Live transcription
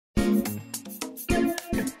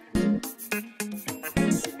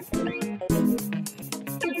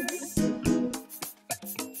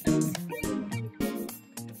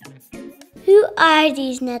are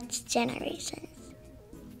these next generations?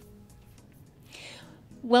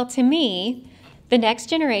 Well, to me, the next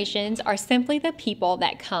generations are simply the people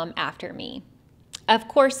that come after me. Of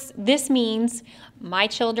course, this means my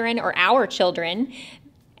children or our children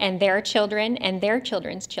and their children and their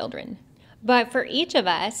children's children. But for each of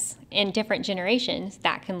us in different generations,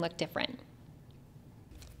 that can look different.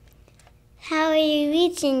 How are you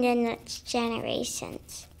reaching the next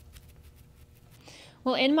generations?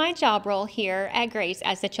 Well, in my job role here at Grace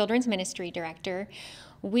as the Children's Ministry Director,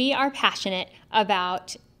 we are passionate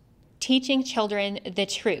about teaching children the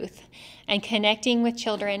truth and connecting with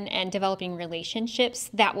children and developing relationships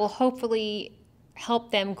that will hopefully help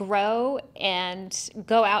them grow and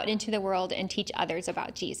go out into the world and teach others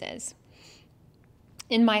about Jesus.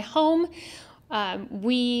 In my home,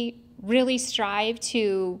 we really strive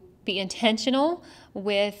to be intentional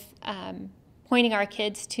with pointing our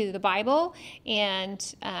kids to the Bible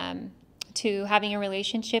and to having a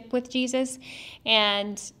relationship with Jesus.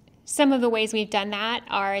 And some of the ways we've done that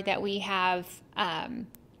are that we have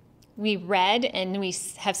we read and we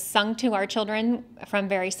have sung to our children from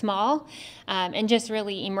very small and just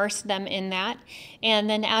really immersed them in that. And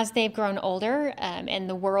then as they've grown older and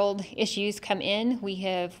the world issues come in, we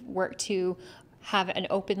have worked to have an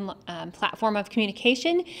open platform of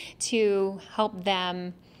communication to help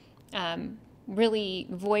them really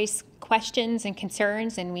voice questions and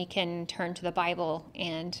concerns, and we can turn to the Bible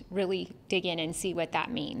and really dig in and see what that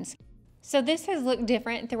means. So this has looked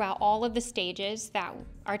different throughout all of the stages that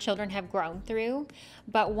our children have grown through,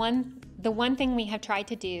 but the one thing we have tried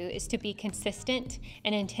to do is to be consistent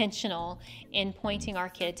and intentional in pointing our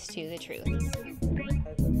kids to the truth.